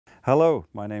Hello,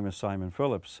 my name is Simon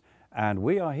Phillips, and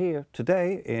we are here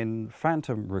today in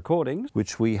Phantom Recordings,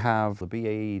 which we have the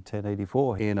BAE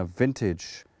 1084 in a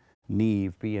vintage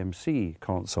Neve BMC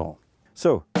console.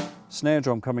 So, snare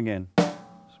drum coming in.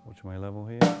 Just watch my level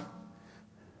here.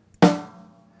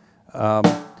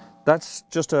 That's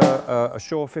just a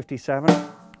Shaw 57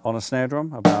 on a snare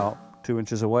drum, about 2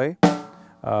 inches away.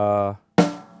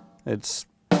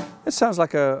 It sounds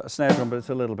like a snare drum, but it's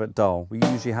a little bit dull. We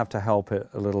usually have to help it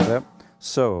a little bit.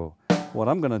 So what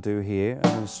I'm going to do here,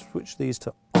 I'm going to switch these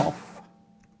to off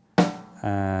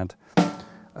and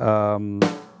throw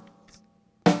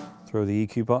the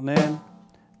EQ button in.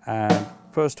 And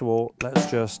first of all, let's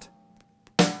just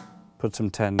put some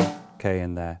 10K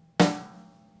in there.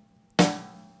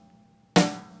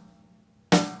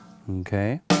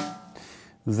 Okay.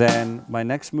 Then my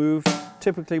next move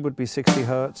typically would be 60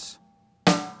 Hertz.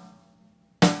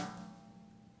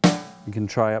 You can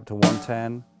try up to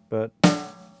 110, but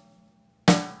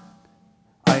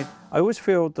I always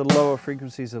feel the lower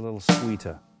frequencies are a little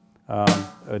sweeter.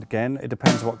 Again, it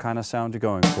depends what kind of sound you're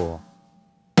going for.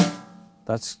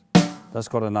 That's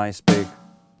got a nice big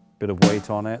bit of weight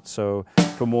on it, so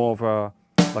for more of a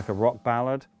rock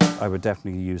ballad, I would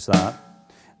definitely use that.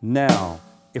 Now,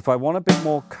 if I want a bit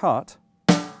more cut,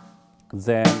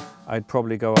 then I'd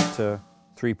probably go up to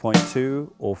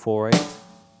 3.2 or 4.8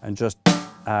 and just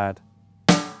add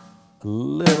a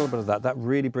little bit of that. That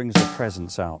really brings the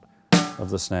presence out of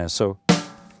the snare. So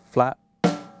flat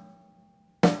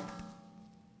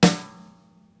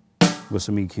with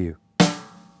some EQ.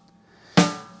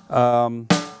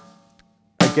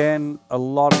 Again, a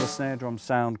lot of the snare drum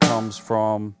sound comes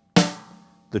from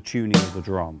the tuning of the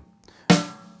drum.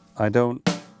 I don't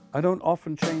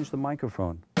often change the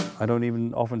microphone. I don't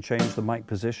even often change the mic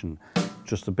position.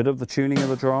 Just a bit of the tuning of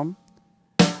the drum,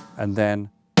 and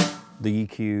then the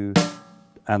EQ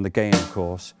and the gain, of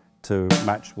course, to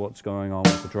match what's going on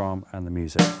with the drum and the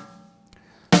music.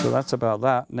 So that's about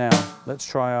that. Now, let's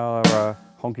try our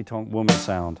Honky Tonk Woman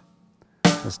sound.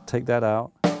 Let's take that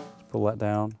out, let's pull that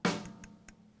down.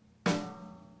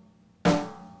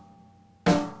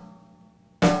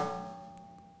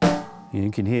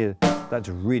 You can hear that's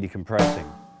really compressing.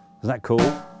 Isn't that cool?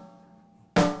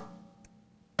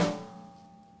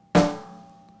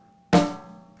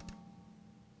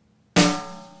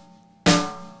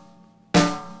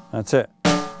 That's it.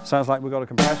 Sounds like we've got a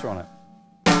compressor on it.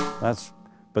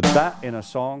 But that in a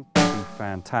song would be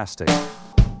fantastic.